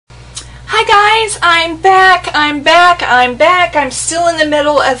Hi guys, I'm back. I'm still in the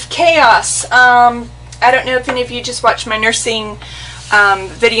middle of chaos. I don't know if any of you just watched my nursing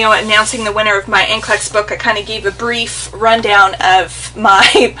video announcing the winner of my NCLEX book. I kind of gave a brief rundown of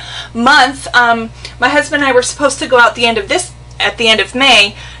my month. My husband and I were supposed to go out at the end of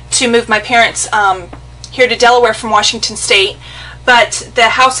May to move my parents here to Delaware from Washington State. But the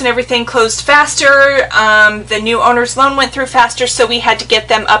house and everything closed faster, the new owner's loan went through faster, so we had to get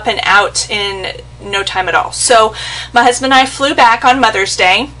them up and out in no time at all. So my husband and I flew back on Mother's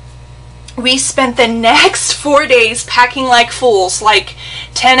Day. We spent the next 4 days packing like fools, like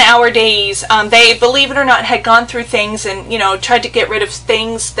 10-hour days. They, believe it or not, had gone through things and, you know, tried to get rid of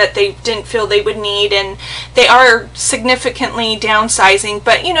things that they didn't feel they would need, and they are significantly downsizing,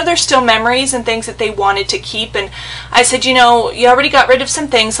 but, you know, there's still memories and things that they wanted to keep. And I said, you know, you already got rid of some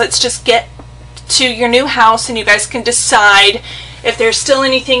things, let's just get to your new house and you guys can decide if there's still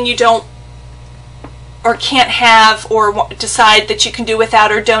anything you don't or can't have, or decide that you can do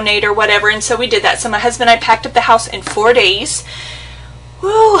without or donate or whatever. And so we did that. So my husband and I packed up the house in 4 days.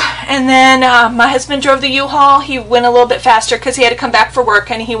 Woo! And then my husband drove the U-Haul. He went a little bit faster because he had to come back for work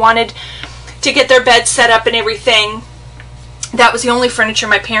and he wanted to get their bed set up and everything. That was the only furniture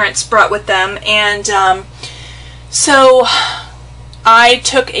my parents brought with them. And so I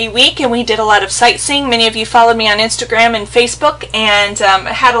took a week and we did a lot of sightseeing. Many of you followed me on Instagram and Facebook and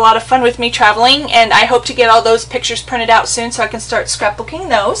had a lot of fun with me traveling, and I hope to get all those pictures printed out soon so I can start scrapbooking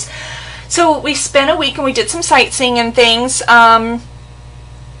those. So we spent a week and we did some sightseeing and things.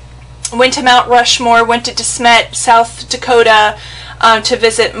 Went to Mount Rushmore, went to DeSmet, South Dakota, to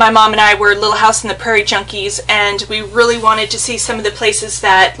visit. My mom and I were Little House on the Prairie junkies, and we really wanted to see some of the places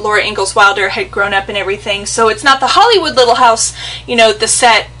that Laura Ingalls Wilder had grown up and everything. So it's not the Hollywood Little House, you know, the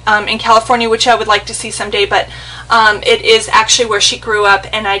set in California, which I would like to see someday, but it is actually where she grew up.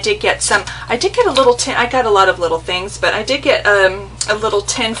 And I did get a little tin. I got a lot of little things, but I did get a little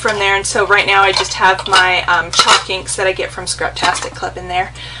tin from there. And so right now I just have my chalk inks that I get from Scraptastic Club in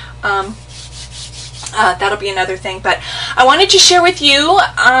there. That'll be another thing, but I wanted to share with you,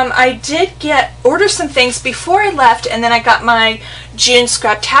 I did order some things before I left, and then I got my June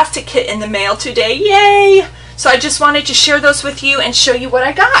Scraptastic kit in the mail today. Yay! So I just wanted to share those with you and show you what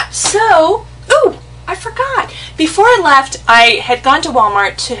I got. So, ooh, I forgot. Before I left, I had gone to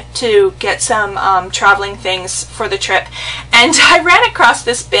Walmart to get some traveling things for the trip, and I ran across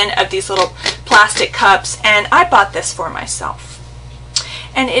this bin of these little plastic cups, and I bought this for myself.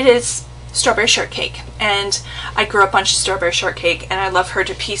 And it is strawberry shortcake, and I grew up on strawberry shortcake, and I love her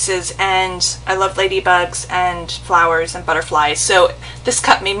to pieces, and I love ladybugs and flowers and butterflies. So this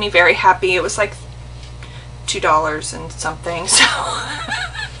cup made me very happy. It was like $2 and something. So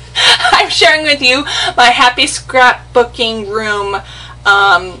I'm sharing with you my Happy Scrapbooking Room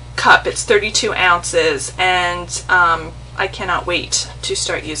cup. It's 32 ounces, and I cannot wait to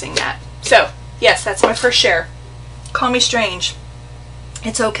start using that. So yes, that's my first share. Call me strange.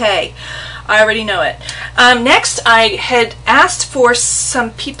 It's okay. I already know it. Next, I had asked for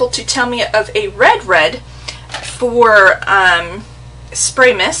some people to tell me of a red for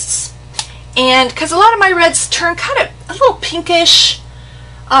spray mists. And because a lot of my reds turn kind of a little pinkish.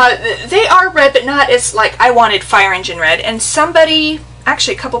 They are red, but not as like I wanted fire engine red. And somebody,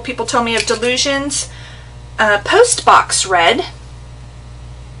 actually a couple people told me of Dylusions Postbox Red.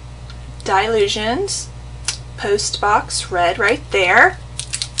 Dylusions Postbox Red right there.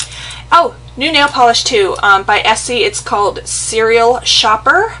 Oh, new nail polish too, by Essie. It's called Serial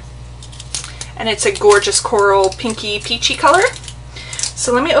Shopper, and it's a gorgeous coral pinky peachy color.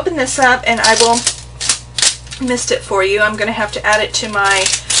 So let me open this up and I will mist it for you. I'm going to have to add it to my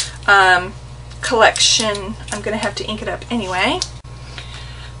collection. I'm going to have to ink it up anyway.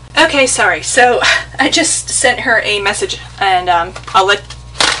 Okay, sorry. So I just sent her a message, and I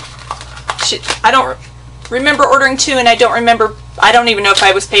don't remember ordering two, and I don't even know if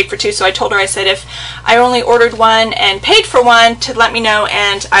I was paid for two, so I told her, I said if I only ordered one and paid for one to let me know,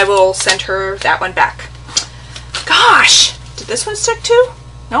 and I will send her that one back. Gosh, did this one stick too?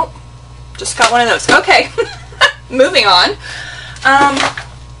 Nope, just got one of those. Okay, moving on.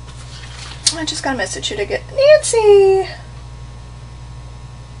 I just got a message here to get Nancy.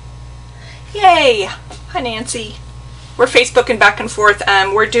 Yay, hi Nancy. We're Facebooking back and forth.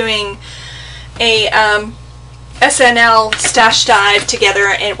 We're doing a SNL stash dive together,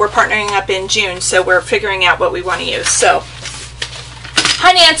 and we're partnering up in June, so we're figuring out what we want to use. So,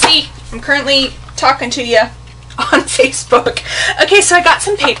 hi Nancy, I'm currently talking to you on Facebook. Okay, so I got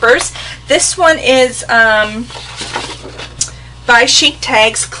some papers. This one is by Chic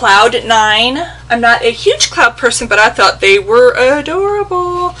Tags Cloud 9. I'm not a huge cloud person, but I thought they were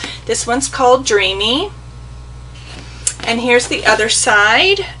adorable. This one's called Dreamy. And here's the other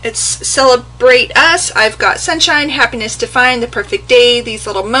side. It's Celebrate Us. I've got sunshine, happiness defined, the perfect day, these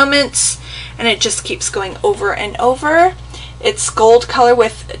little moments, and it just keeps going over and over. It's gold color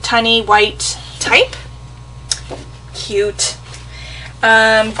with tiny white type. Cute.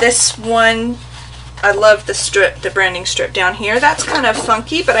 This one, I love the strip, the branding strip down here. That's kind of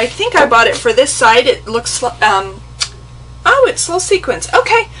funky, but I think I bought it for this side. It looks, oh, it's little sequins.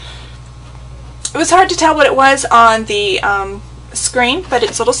 Okay. It was hard to tell what it was on the screen, but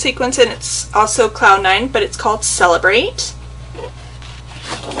it's little sequins, and it's also Cloud9, but it's called Celebrate.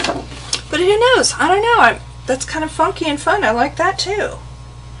 But who knows? I don't know. That's kind of funky and fun. I like that too.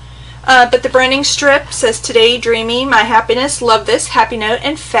 But the branding strip says Today, Dreamy, My Happiness, Love This, Happy Note,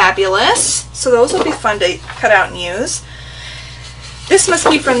 and Fabulous. So those will be fun to cut out and use. This must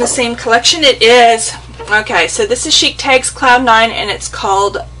be from the same collection. It is. Okay, so this is Chic Tags Cloud9, and it's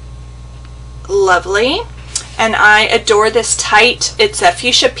called Lovely. And I adore this tight, it's a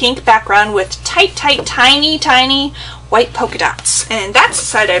fuchsia pink background with tight, tiny white polka dots. And that's the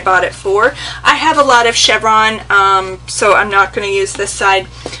side I bought it for. I have a lot of chevron, so I'm not going to use this side.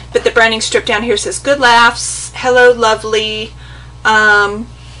 But the branding strip down here says Good Laughs, Hello Lovely, Happy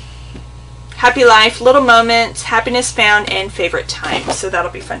Life, Little Moments, Happiness Found, and Favorite Time. So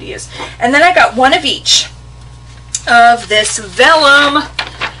that'll be fun to use. And then I got one of each of this vellum.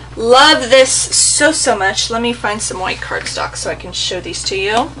 Love this so much. Let me find some white cardstock so I can show these to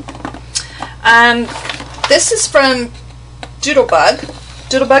you. This is from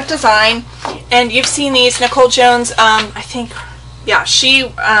Doodlebug Design, and you've seen these. Nicole Jones, I think, yeah,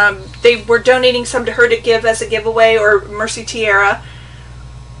 they were donating some to her to give as a giveaway, or Mercy Tiara,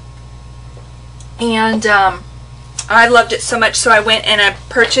 and I loved it so much, so I went and I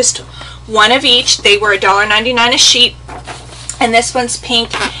purchased one of each. They were $1.99 a sheet, and this one's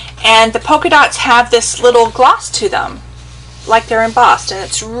pink, and the polka dots have this little gloss to them, like they're embossed, and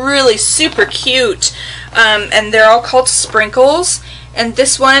it's really super cute. And they're all called Sprinkles, and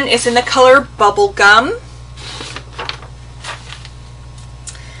this one is in the color Bubble Gum.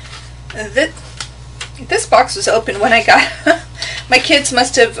 This box was open when I got my kids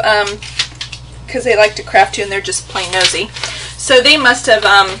must have, because they like to craft too and they're just plain nosy, so they must have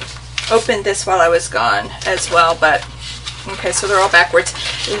opened this while I was gone as well. But okay, so they're all backwards.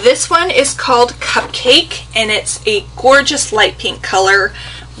 This one is called Cupcake, and it's a gorgeous light pink color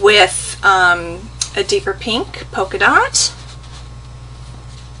with a deeper pink polka dot.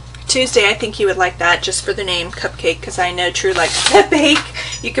 Tuesday, I think you would like that just for the name Cupcake, because I know True likes to bake.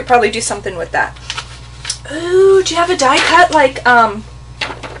 You could probably do something with that. Ooh, do you have a die cut like of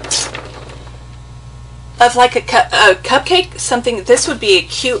like a cupcake? Something. This would be a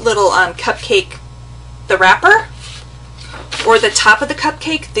cute little cupcake. The wrapper, or the top of the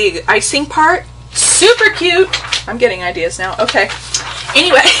cupcake, the icing part. Super cute. I'm getting ideas now. Okay.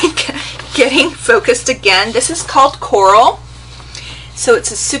 Anyway, getting focused again. This is called Coral. So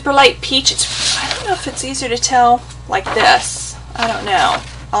it's a super light peach. I don't know if it's easier to tell like this. I don't know.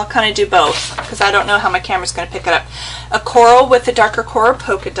 I'll kind of do both because I don't know how my camera's going to pick it up. A coral with a darker coral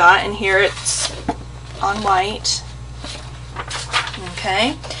polka dot, and here it's on white.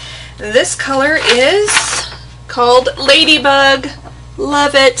 Okay. This color is called Ladybug.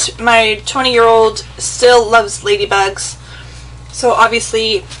 Love it. My 20-year-old still loves ladybugs. So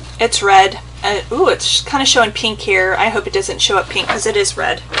obviously it's red. Ooh, it's kind of showing pink here. I hope it doesn't show up pink because it is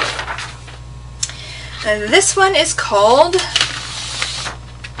red. And this one is called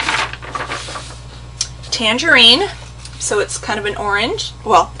Tangerine. So it's kind of an orange.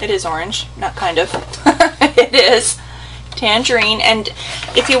 Well, it is orange, not kind of. It is Tangerine. And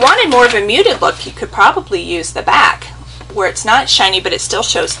if you wanted more of a muted look, you could probably use the back where it's not shiny, but it still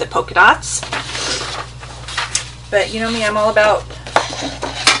shows the polka dots. But you know me, I'm all about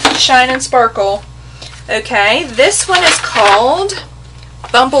shine and sparkle. Okay, this one is called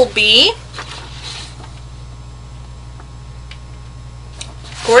Bumblebee.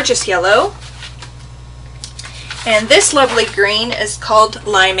 Gorgeous yellow. And this lovely green is called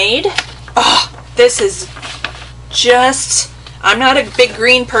Limeade. Oh, this is just, I'm not a big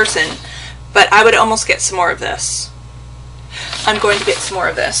green person, but I would almost get some more of this. I'm going to get some more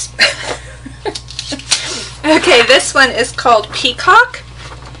of this. Okay, this one is called Peacock.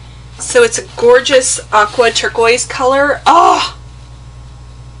 So it's a gorgeous aqua turquoise color. Oh,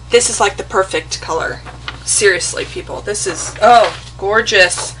 this is like the perfect color. Seriously, people, this is, oh,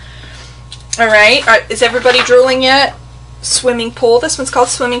 gorgeous. All right, is everybody drooling yet? Swimming Pool. This one's called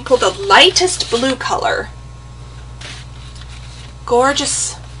Swimming Pool, the lightest blue color.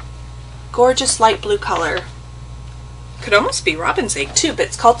 Gorgeous, gorgeous light blue color. Could almost be robin's egg too, but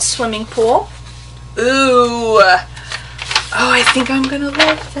it's called Swimming Pool. Ooh. Oh, I think I'm gonna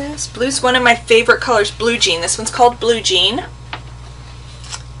love this. Blue's one of my favorite colors. Blue Jean. This one's called Blue Jean.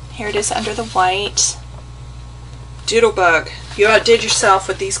 Here it is under the white. Doodlebug. You outdid yourself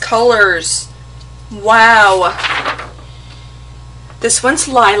with these colors. Wow. This one's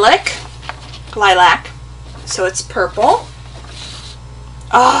Lilac. So it's purple.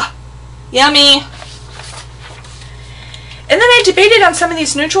 Ah, yummy. And then I debated on some of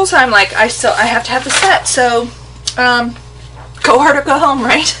these neutrals. I'm like, I have to have the set. So, go hard or go home,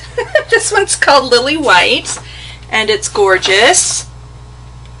 right? This one's called Lily White, and it's gorgeous.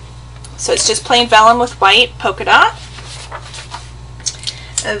 So it's just plain vellum with white polka dot.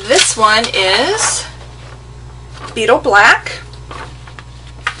 This one is Beetle Black.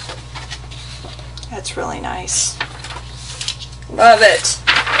 That's really nice. Love it.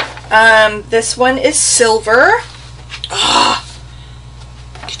 This one is Silver. Oh,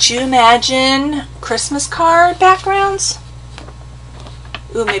 could you imagine Christmas card backgrounds?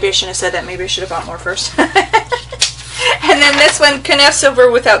 Ooh, maybe I shouldn't have said that. Maybe I should have bought more first. And then this one can have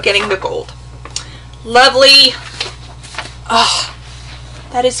silver without getting the gold. Lovely. Oh,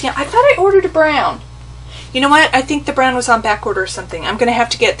 that is, yeah, I thought I ordered a brown. You know what? I think the brown was on back order or something. I'm going to have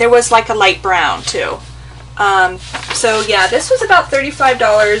to get, there was like a light brown too. So yeah, this was about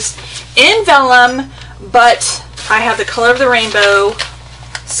 $35 in vellum, but I have the color of the rainbow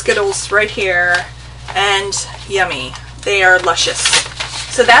Skittles right here, and yummy. They are luscious.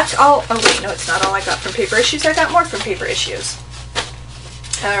 So that's all. Oh wait, no, it's not all I got from Paper Issues. I got more from Paper Issues.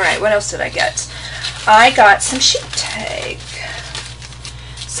 Alright, what else did I get? I got some sheep tag.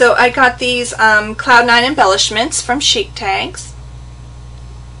 So I got these Cloud 9 embellishments from Chic Tags.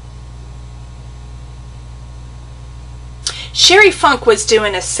 Sherry Funk was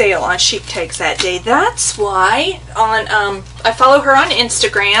doing a sale on Chic Tags that day. That's why on I follow her on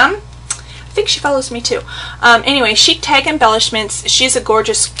Instagram. I think she follows me too. Anyway, Chic Tag Embellishments. She's a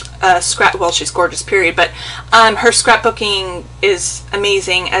gorgeous well, she's gorgeous, period. But her scrapbooking is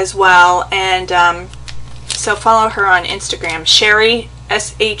amazing as well. And so follow her on Instagram. Sherry,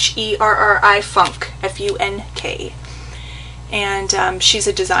 S-H-E-R-R-I Funk, F-U-N-K. And she's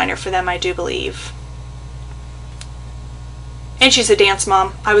a designer for them, I do believe. And she's a dance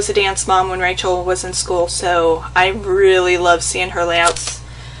mom. I was a dance mom when Rachel was in school, so I really love seeing her layouts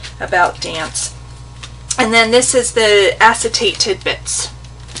about dance. And then this is the acetate tidbits.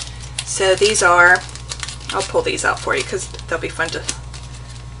 So these are, I'll pull these out for you because they'll be fun to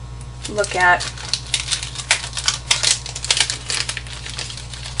look at.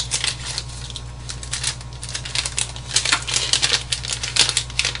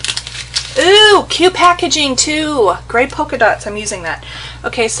 Ooh, cute packaging too. Gray polka dots, I'm using that.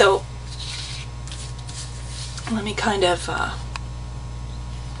 Okay, so let me kind of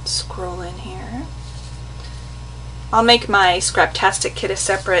scroll in here. I'll make my Scraptastic kit a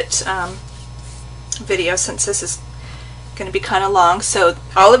separate video since this is going to be kind of long. So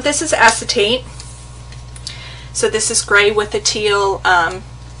all of this is acetate. So this is gray with a teal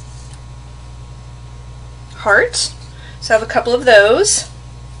heart. So I have a couple of those.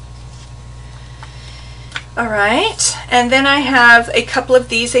 Alright, and then I have a couple of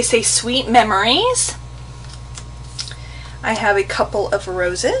these. They say Sweet Memories. I have a couple of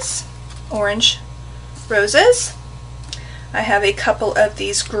roses, orange roses. I have a couple of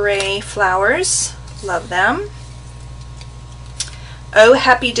these gray flowers. Love them. Oh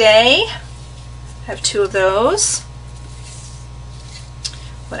Happy Day. I have two of those.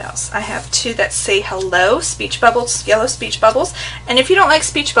 What else? I have two that say hello, speech bubbles, yellow speech bubbles. And if you don't like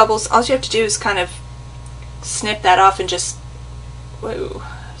speech bubbles, all you have to do is kind of snip that off and just, whoa,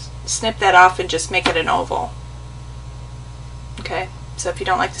 snip that off and just make it an oval. Okay, so if you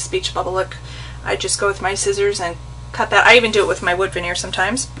don't like the speech bubble look, I just go with my scissors and cut that. I even do it with my wood veneer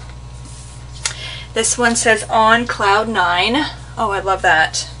sometimes. This one says On Cloud 9. Oh, I love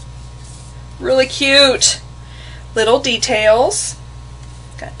that. Really cute. Little details.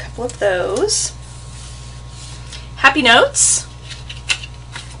 Got a couple of those. Happy Notes.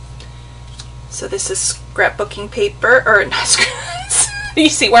 So this is scrapbooking paper, or not you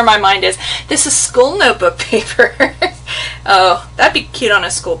see where my mind is. This is school notebook paper. Oh, that'd be cute on a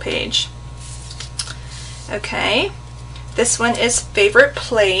school page. Okay. This one is Favorite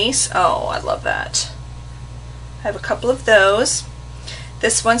Place. Oh, I love that. I have a couple of those.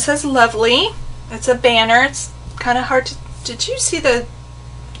 This one says Lovely. It's a banner. It's kind of hard to... Did you see the...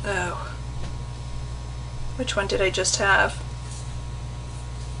 Oh. Which one did I just have?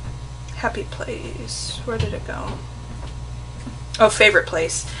 Happy Place. Where did it go? Oh, Favorite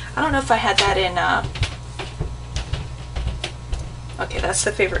Place. I don't know if I had that in Okay, that's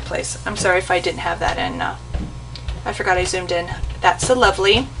the favorite place. I'm sorry if I didn't have that in. I forgot I zoomed in. That's the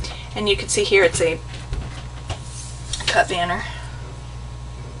Lovely. And you can see here it's a cut banner.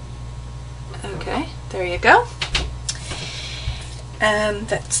 Okay, there you go.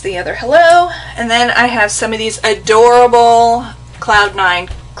 That's the other Hello. And then I have some of these adorable Cloud9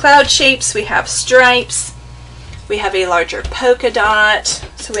 cloud shapes. We have stripes. We have a larger polka dot.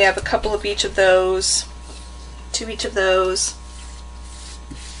 So we have a couple of each of those. 2 each of those.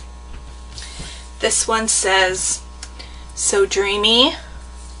 This one says, So Dreamy.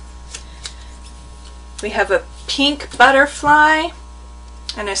 We have a pink butterfly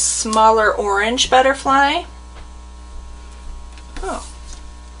and a smaller orange butterfly. Oh.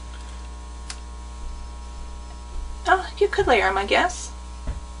 Oh, you could layer them, I guess.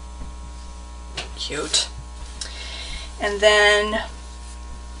 Cute. And then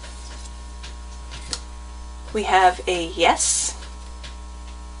we have a yes.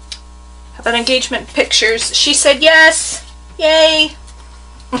 How about engagement pictures? She said yes. Yay.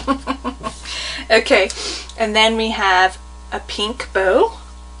 Okay. And then we have a pink bow.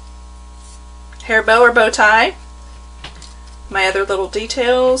 Hair bow or bow tie. My other little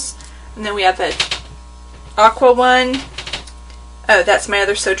details. And then we have a aqua one. Oh, that's my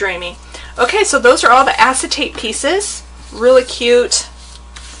other So Dreamy. Okay, so those are all the acetate pieces. Really cute.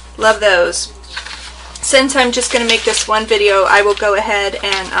 Love those. Since I'm just going to make this one video, I will go ahead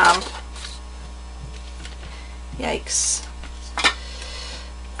and, yikes.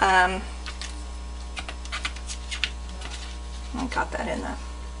 I got that in there.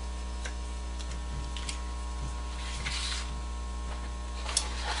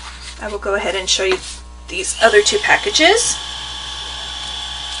 I will go ahead and show you these other 2 packages.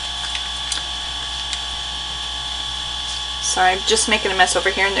 Sorry, I'm just making a mess over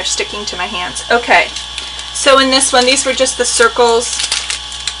here and they're sticking to my hands. Okay, so in this one, these were just the circles.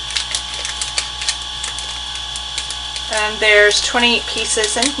 And there's 28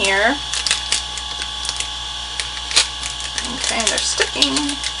 pieces in here. Okay, and they're sticking.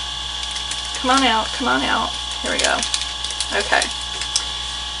 Come on out, come on out. Here we go. Okay.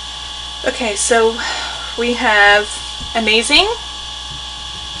 Okay, so we have Amazing.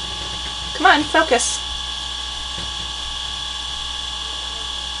 Come on, focus.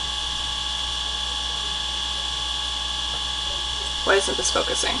 Why isn't this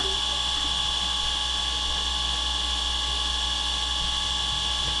focusing?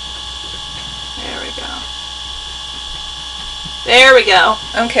 There we go. There we go.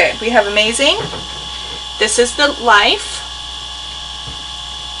 Okay, we have Amazing. This is the Life.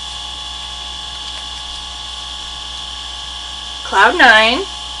 Cloud9.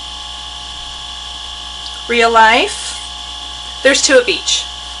 Real Life. There's 2 of each.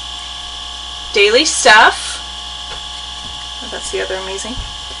 Daily Stuff. Oh, that's the other Amazing.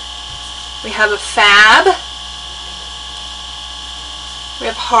 We have a Fab. We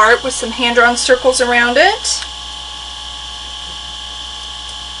have Heart with some hand-drawn circles around it.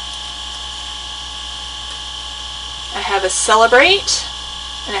 I have a Celebrate,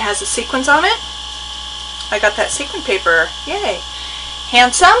 and it has a sequins on it. I got that sequin paper. Yay.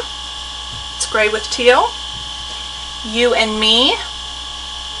 Handsome. It's gray with teal. You and Me.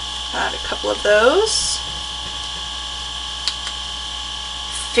 Got a couple of those.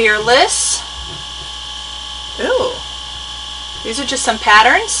 Fearless. Ooh. These are just some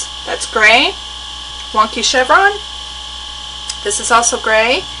patterns. That's gray. Wonky chevron. This is also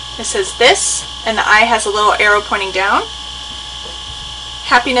gray. It says this, and the eye has a little arrow pointing down.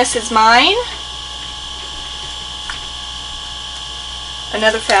 Happiness Is Mine.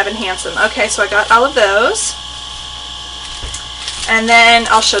 Another Fab and Handsome. Okay, so I got all of those. And then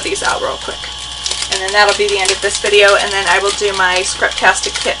I'll show these out real quick. And then that'll be the end of this video, and then I will do my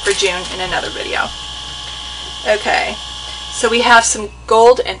Scraptastic kit for June in another video. Okay, so we have some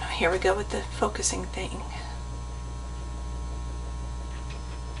gold, and here we go with the focusing thing.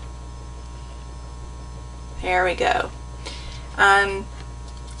 There we go.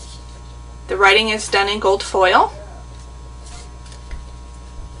 The writing is done in gold foil.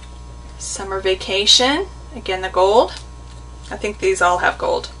 Summer Vacation, again the gold. I think these all have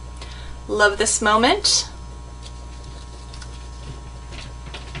gold. Love This Moment.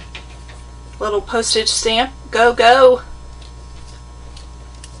 Little postage stamp. Go, go.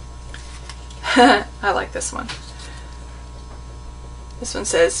 I like this one. This one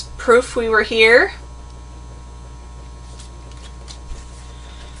says, Proof We Were Here.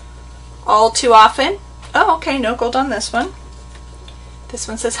 All Too Often. Oh, okay, no gold on this one. This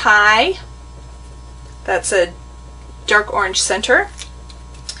one says Hi. That's a dark orange center.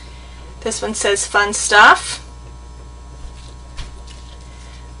 This one says Fun Stuff.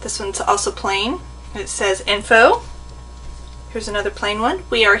 This one's also plain. It says info. Here's another plain one.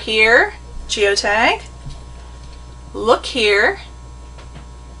 We are here. Geotag. Look here.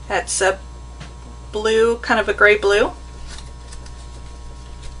 That's a blue, kind of a gray blue.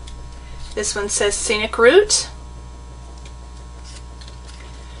 This one says scenic route.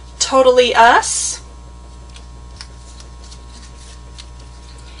 Totally us.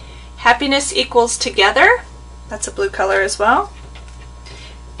 Happiness equals together. That's a blue color as well.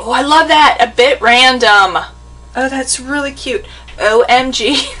 Oh, I love that. A bit random. Oh, that's really cute.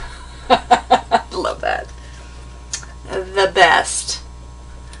 OMG. Love that. The best.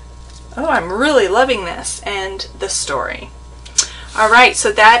 Oh, I'm really loving this. And the story. Alright,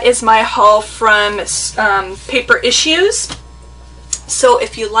 so that is my haul from Paper Issues. So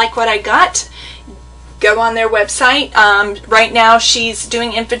if you like what I got, go on their website. Right now she's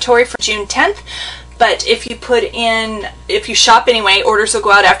doing inventory for June 10th. But if you shop anyway, orders will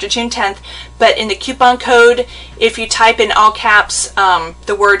go out after June 10th. But in the coupon code, if you type in all caps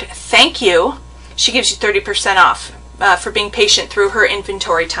the word thank you, she gives you 30% off for being patient through her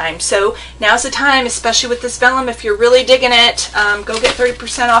inventory time. So now's the time, especially with this vellum, if you're really digging it, go get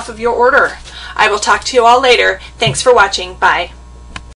 30% off of your order. I will talk to you all later. Thanks for watching. Bye.